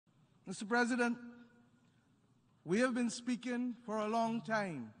Mr. President, we have been speaking for a long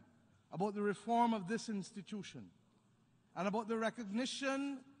time about the reform of this institution and about the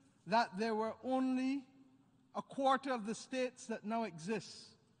recognition that there were only a quarter of the states that now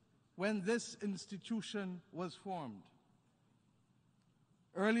exist when this institution was formed.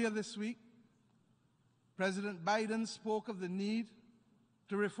 Earlier this week, President Biden spoke of the need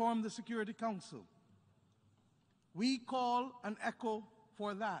to reform the Security Council. We call and echo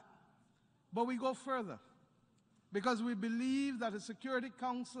for that, but we go further because we believe that a Security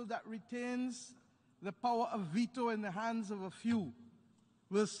Council that retains the power of veto in the hands of a few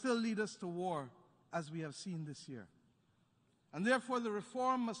will still lead us to war, as we have seen this year. And therefore, the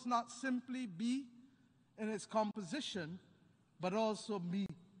reform must not simply be in its composition, but also be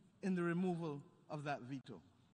in the removal of that veto.